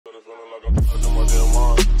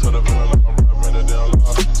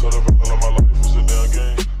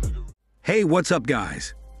Hey, what's up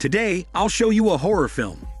guys? Today, I'll show you a horror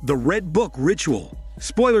film, The Red Book Ritual.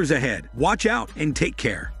 Spoilers ahead, watch out and take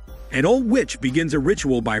care. An old witch begins a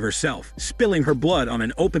ritual by herself, spilling her blood on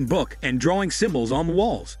an open book and drawing symbols on the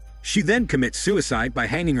walls. She then commits suicide by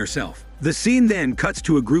hanging herself. The scene then cuts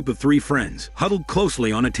to a group of 3 friends, huddled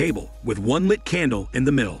closely on a table, with one lit candle in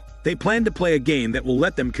the middle. They plan to play a game that will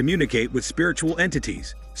let them communicate with spiritual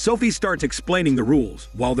entities. Sophie starts explaining the rules,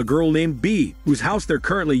 while the girl named B, whose house they're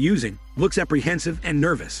currently using, looks apprehensive and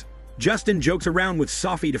nervous. Justin jokes around with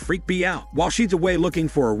Sophie to freak B out, while she's away looking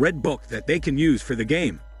for a red book that they can use for the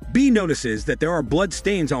game. B notices that there are blood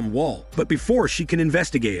stains on the wall, but before she can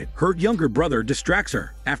investigate it, her younger brother distracts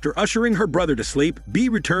her. After ushering her brother to sleep, B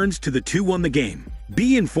returns to the 2 on the game.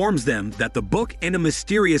 B informs them that the book and a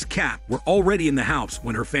mysterious cat were already in the house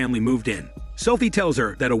when her family moved in. Sophie tells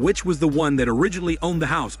her that a witch was the one that originally owned the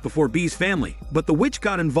house before B's family, but the witch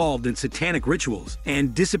got involved in satanic rituals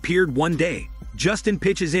and disappeared one day. Justin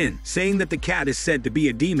pitches in, saying that the cat is said to be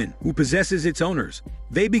a demon who possesses its owners.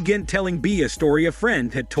 They begin telling B a story a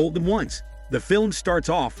friend had told them once. The film starts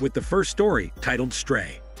off with the first story, titled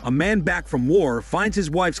Stray. A man back from war finds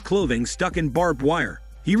his wife's clothing stuck in barbed wire.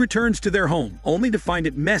 He returns to their home, only to find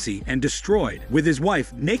it messy and destroyed, with his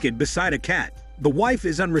wife naked beside a cat. The wife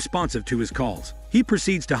is unresponsive to his calls. He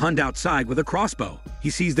proceeds to hunt outside with a crossbow. He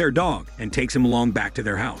sees their dog and takes him along back to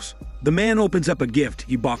their house. The man opens up a gift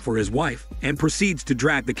he bought for his wife and proceeds to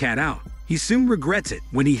drag the cat out. He soon regrets it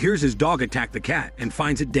when he hears his dog attack the cat and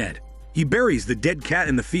finds it dead. He buries the dead cat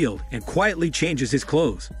in the field and quietly changes his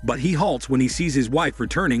clothes, but he halts when he sees his wife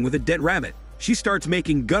returning with a dead rabbit. She starts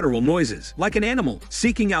making guttural noises, like an animal,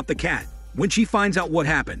 seeking out the cat. When she finds out what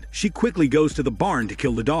happened, she quickly goes to the barn to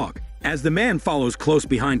kill the dog. As the man follows close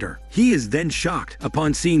behind her, he is then shocked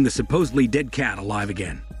upon seeing the supposedly dead cat alive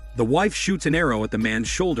again. The wife shoots an arrow at the man's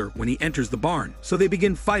shoulder when he enters the barn, so they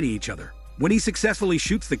begin fighting each other. When he successfully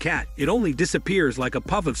shoots the cat, it only disappears like a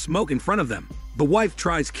puff of smoke in front of them. The wife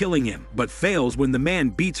tries killing him, but fails when the man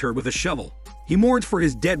beats her with a shovel. He mourns for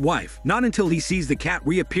his dead wife, not until he sees the cat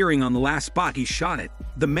reappearing on the last spot he shot it.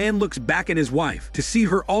 The man looks back at his wife to see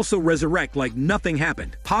her also resurrect like nothing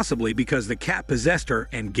happened, possibly because the cat possessed her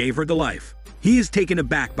and gave her to life. He is taken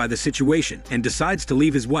aback by the situation and decides to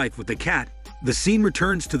leave his wife with the cat. The scene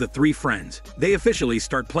returns to the 3 friends. They officially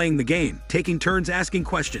start playing the game, taking turns asking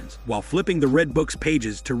questions, while flipping the red book's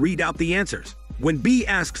pages to read out the answers. When B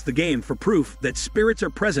asks the game for proof that spirits are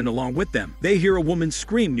present along with them, they hear a woman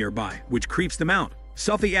scream nearby, which creeps them out.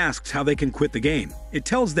 Sophie asks how they can quit the game. It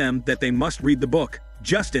tells them that they must read the book.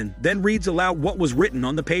 Justin then reads aloud what was written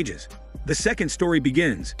on the pages. The second story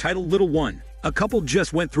begins, titled Little One. A couple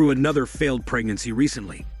just went through another failed pregnancy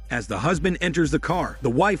recently. As the husband enters the car, the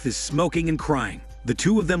wife is smoking and crying. The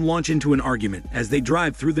 2 of them launch into an argument as they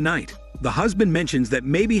drive through the night. The husband mentions that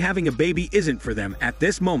maybe having a baby isn't for them at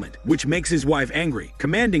this moment, which makes his wife angry,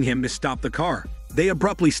 commanding him to stop the car. They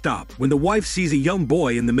abruptly stop when the wife sees a young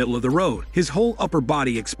boy in the middle of the road, his whole upper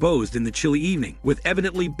body exposed in the chilly evening, with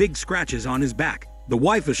evidently big scratches on his back. The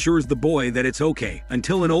wife assures the boy that it's okay,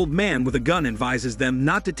 until an old man with a gun advises them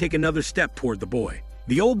not to take another step toward the boy.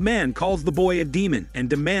 The old man calls the boy a demon and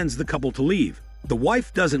demands the couple to leave. The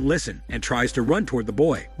wife doesn't listen and tries to run toward the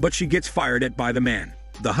boy, but she gets fired at by the man.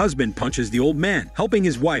 The husband punches the old man, helping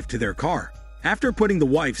his wife to their car. After putting the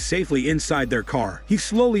wife safely inside their car, he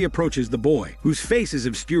slowly approaches the boy, whose face is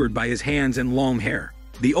obscured by his hands and long hair.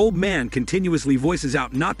 The old man continuously voices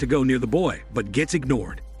out not to go near the boy, but gets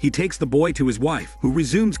ignored. He takes the boy to his wife, who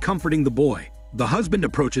resumes comforting the boy. The husband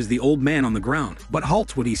approaches the old man on the ground, but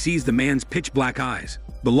halts when he sees the man's pitch-black eyes.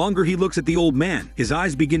 The longer he looks at the old man, his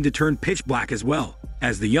eyes begin to turn pitch black as well.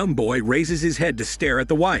 As the young boy raises his head to stare at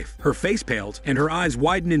the wife, her face pales and her eyes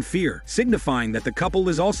widen in fear, signifying that the couple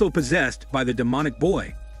is also possessed by the demonic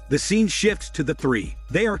boy. The scene shifts to the 3.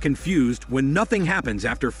 They are confused when nothing happens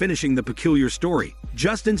after finishing the peculiar story.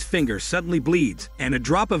 Justin's finger suddenly bleeds, and a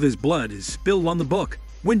drop of his blood is spilled on the book.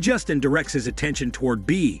 When Justin directs his attention toward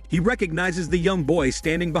B, he recognizes the young boy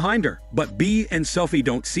standing behind her. But B and Sophie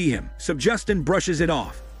don't see him, so Justin brushes it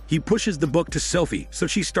off. He pushes the book to Sophie, so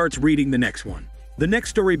she starts reading the next one. The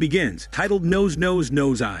next story begins, titled Nose, Nose,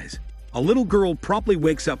 Nose, Eyes. A little girl promptly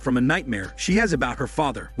wakes up from a nightmare she has about her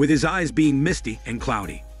father, with his eyes being misty and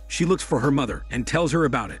cloudy. She looks for her mother and tells her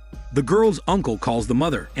about it. The girl's uncle calls the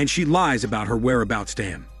mother, and she lies about her whereabouts to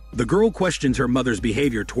him. The girl questions her mother's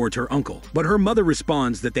behavior towards her uncle, but her mother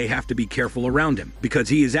responds that they have to be careful around him because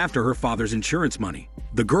he is after her father's insurance money.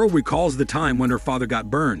 The girl recalls the time when her father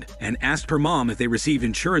got burned and asked her mom if they received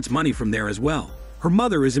insurance money from there as well. Her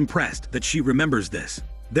mother is impressed that she remembers this.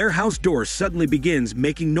 Their house door suddenly begins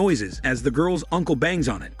making noises as the girl's uncle bangs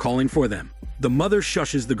on it, calling for them. The mother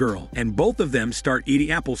shushes the girl, and both of them start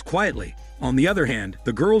eating apples quietly. On the other hand,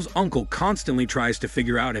 the girl's uncle constantly tries to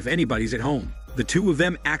figure out if anybody's at home. The two of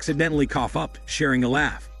them accidentally cough up, sharing a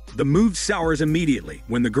laugh. The mood sours immediately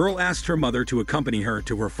when the girl asks her mother to accompany her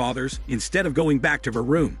to her father's instead of going back to her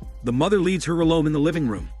room. The mother leaves her alone in the living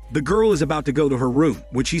room. The girl is about to go to her room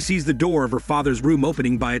when she sees the door of her father's room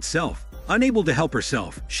opening by itself. Unable to help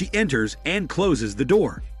herself, she enters and closes the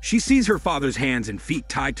door. She sees her father's hands and feet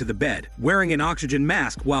tied to the bed, wearing an oxygen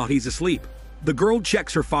mask while he's asleep. The girl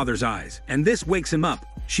checks her father's eyes, and this wakes him up.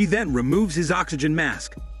 She then removes his oxygen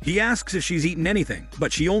mask. He asks if she's eaten anything,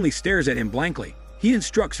 but she only stares at him blankly. He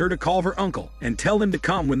instructs her to call her uncle and tell him to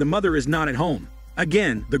come when the mother is not at home.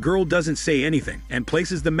 Again, the girl doesn't say anything and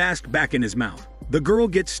places the mask back in his mouth. The girl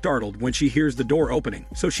gets startled when she hears the door opening,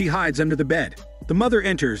 so she hides under the bed. The mother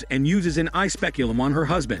enters and uses an eye speculum on her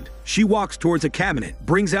husband. She walks towards a cabinet,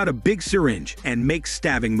 brings out a big syringe, and makes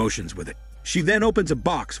stabbing motions with it. She then opens a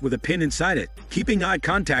box with a pin inside it. Keeping eye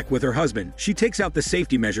contact with her husband, she takes out the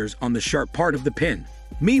safety measures on the sharp part of the pin.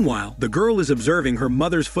 Meanwhile, the girl is observing her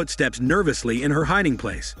mother's footsteps nervously in her hiding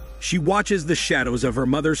place. She watches the shadows of her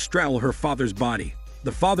mother straddle her father's body.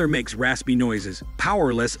 The father makes raspy noises,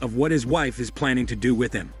 powerless of what his wife is planning to do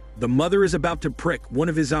with him. The mother is about to prick one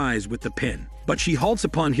of his eyes with the pin, but she halts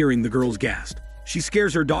upon hearing the girl's gasp. She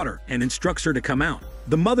scares her daughter and instructs her to come out.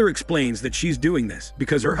 The mother explains that she's doing this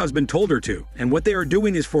because her husband told her to, and what they are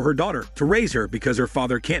doing is for her daughter to raise her because her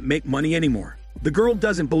father can't make money anymore. The girl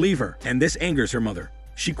doesn't believe her, and this angers her mother.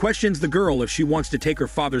 She questions the girl if she wants to take her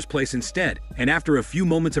father's place instead, and after a few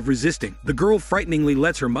moments of resisting, the girl frighteningly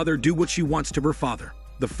lets her mother do what she wants to her father.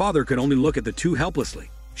 The father could only look at the two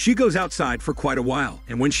helplessly. She goes outside for quite a while,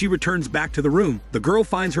 and when she returns back to the room, the girl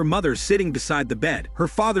finds her mother sitting beside the bed, her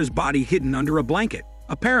father's body hidden under a blanket.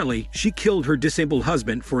 Apparently, she killed her disabled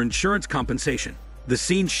husband for insurance compensation. The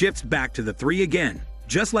scene shifts back to the three again.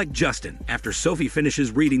 Just like Justin, after Sophie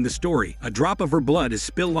finishes reading the story, a drop of her blood is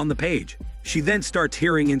spilled on the page. She then starts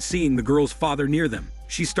hearing and seeing the girl's father near them.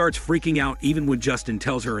 She starts freaking out even when Justin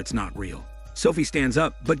tells her it's not real. Sophie stands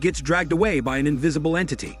up but gets dragged away by an invisible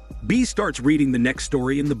entity. B starts reading the next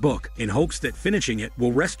story in the book in hopes that finishing it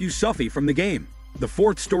will rescue Sophie from the game. The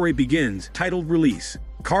fourth story begins, titled Release.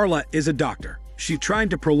 Carla is a doctor. She's trying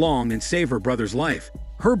to prolong and save her brother's life.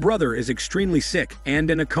 Her brother is extremely sick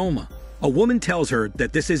and in a coma. A woman tells her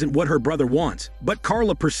that this isn't what her brother wants, but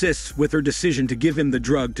Carla persists with her decision to give him the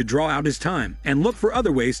drug to draw out his time and look for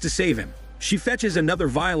other ways to save him. She fetches another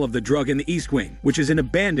vial of the drug in the East Wing, which is an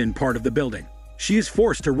abandoned part of the building. She is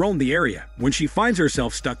forced to roam the area. When she finds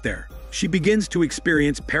herself stuck there, she begins to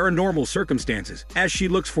experience paranormal circumstances as she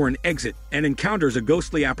looks for an exit and encounters a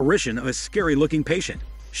ghostly apparition of a scary-looking patient.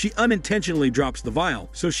 She unintentionally drops the vial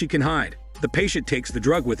so she can hide. The patient takes the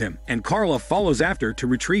drug with him, and Carla follows after to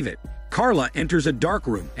retrieve it. Carla enters a dark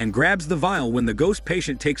room and grabs the vial when the ghost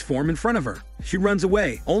patient takes form in front of her. She runs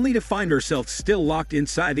away, only to find herself still locked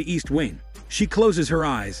inside the East Wing. She closes her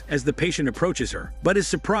eyes as the patient approaches her, but is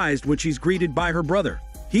surprised when she's greeted by her brother.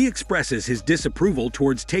 He expresses his disapproval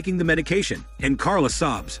towards taking the medication, and Carla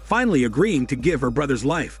sobs, finally agreeing to give her brother's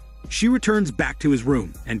life. She returns back to his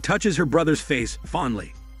room and touches her brother's face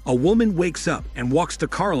fondly. A woman wakes up and walks to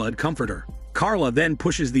Carla to comfort her. Carla then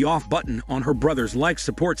pushes the off button on her brother's life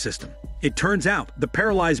support system. It turns out the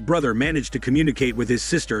paralyzed brother managed to communicate with his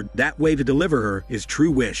sister that way to deliver her his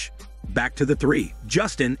true wish. Back to the three.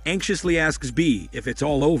 Justin anxiously asks B if it's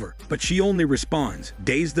all over, but she only responds,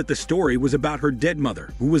 dazed that the story was about her dead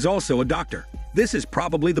mother, who was also a doctor. This is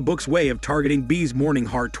probably the book's way of targeting B's mourning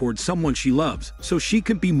heart towards someone she loves, so she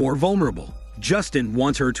can be more vulnerable. Justin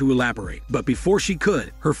wants her to elaborate, but before she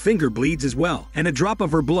could, her finger bleeds as well, and a drop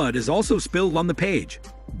of her blood is also spilled on the page.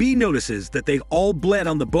 B notices that they've all bled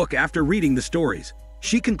on the book after reading the stories.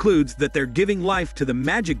 She concludes that they're giving life to the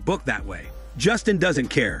magic book that way. Justin doesn't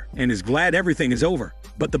care and is glad everything is over,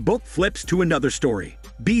 but the book flips to another story.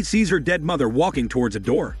 B sees her dead mother walking towards a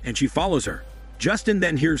door, and she follows her. Justin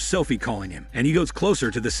then hears Sophie calling him, and he goes closer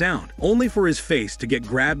to the sound, only for his face to get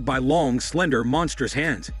grabbed by long, slender, monstrous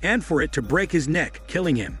hands, and for it to break his neck,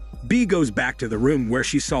 killing him. B goes back to the room where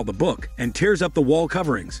she saw the book and tears up the wall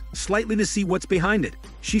coverings, slightly to see what's behind it.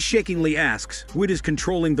 She shakingly asks who it is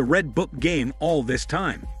controlling the Red Book game all this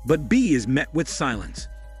time, but B is met with silence.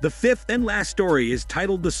 The fifth and last story is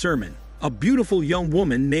titled The Sermon. A beautiful young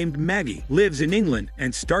woman named Maggie lives in England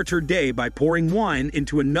and starts her day by pouring wine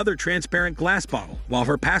into another transparent glass bottle while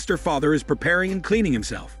her pastor father is preparing and cleaning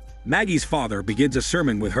himself. Maggie's father begins a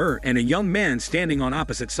sermon with her and a young man standing on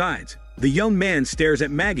opposite sides. The young man stares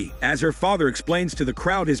at Maggie as her father explains to the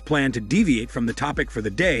crowd his plan to deviate from the topic for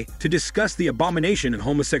the day to discuss the abomination of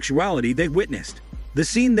homosexuality they witnessed. The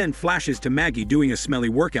scene then flashes to Maggie doing a smelly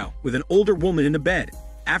workout with an older woman in a bed.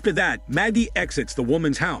 After that, Maggie exits the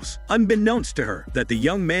woman's house, unbeknownst to her that the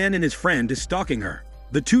young man and his friend is stalking her.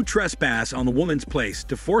 The two trespass on the woman's place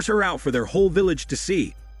to force her out for their whole village to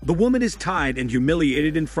see. The woman is tied and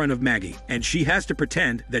humiliated in front of Maggie, and she has to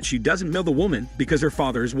pretend that she doesn't know the woman because her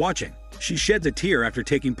father is watching. She sheds a tear after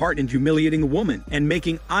taking part in humiliating the woman and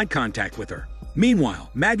making eye contact with her. Meanwhile,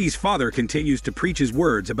 Maggie's father continues to preach his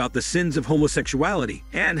words about the sins of homosexuality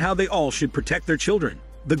and how they all should protect their children.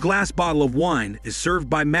 The glass bottle of wine is served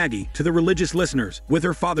by Maggie to the religious listeners, with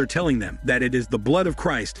her father telling them that it is the blood of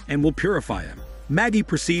Christ and will purify them. Maggie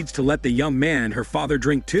proceeds to let the young man and her father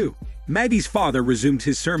drink too. Maggie's father resumed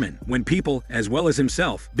his sermon when people, as well as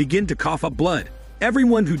himself, begin to cough up blood.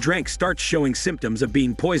 Everyone who drank starts showing symptoms of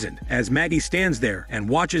being poisoned as Maggie stands there and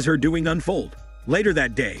watches her doing unfold. Later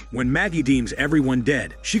that day, when Maggie deems everyone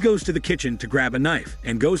dead, she goes to the kitchen to grab a knife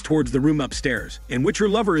and goes towards the room upstairs, in which her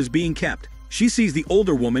lover is being kept. She sees the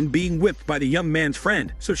older woman being whipped by the young man's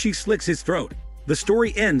friend, so she slits his throat. The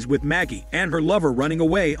story ends with Maggie and her lover running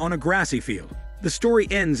away on a grassy field. The story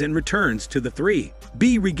ends and returns to the three.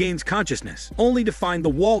 B regains consciousness, only to find the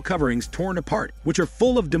wall coverings torn apart, which are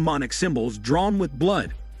full of demonic symbols drawn with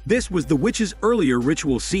blood. This was the witch's earlier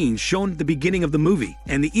ritual scene shown at the beginning of the movie,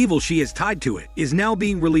 and the evil she has tied to it is now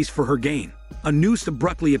being released for her gain. A noose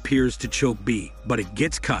abruptly appears to choke B, but it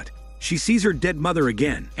gets cut. She sees her dead mother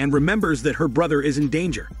again and remembers that her brother is in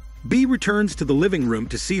danger. B returns to the living room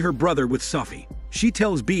to see her brother with Sophie. She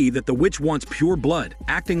tells B that the witch wants pure blood,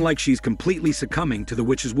 acting like she's completely succumbing to the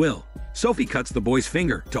witch's will. Sophie cuts the boy's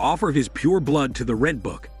finger to offer his pure blood to the Red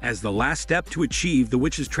Book as the last step to achieve the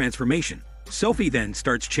witch's transformation. Sophie then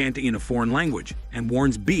starts chanting in a foreign language and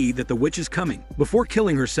warns B that the witch is coming, before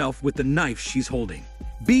killing herself with the knife she's holding.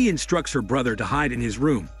 B instructs her brother to hide in his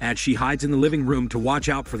room as she hides in the living room to watch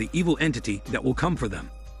out for the evil entity that will come for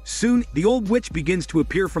them. Soon, the old witch begins to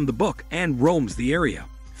appear from the book and roams the area.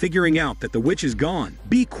 Figuring out that the witch is gone,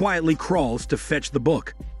 B quietly crawls to fetch the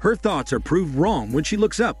book. Her thoughts are proved wrong when she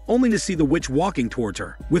looks up, only to see the witch walking towards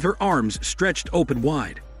her, with her arms stretched open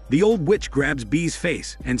wide. The old witch grabs B's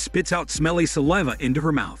face and spits out smelly saliva into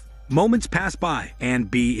her mouth. Moments pass by,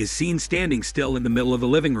 and B is seen standing still in the middle of the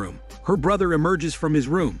living room. Her brother emerges from his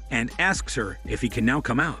room and asks her if he can now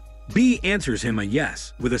come out. B answers him a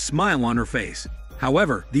yes, with a smile on her face.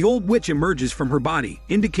 However, the old witch emerges from her body,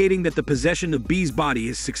 indicating that the possession of B's body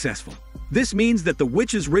is successful. This means that the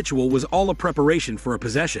witch's ritual was all a preparation for a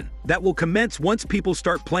possession that will commence once people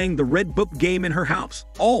start playing the Red Book game in her house,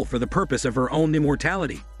 all for the purpose of her own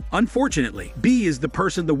immortality. Unfortunately, B is the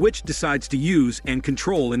person the witch decides to use and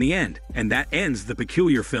control in the end, and that ends the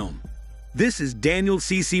peculiar film. This is Daniel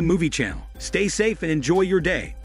CC Movie Channel. Stay safe and enjoy your day.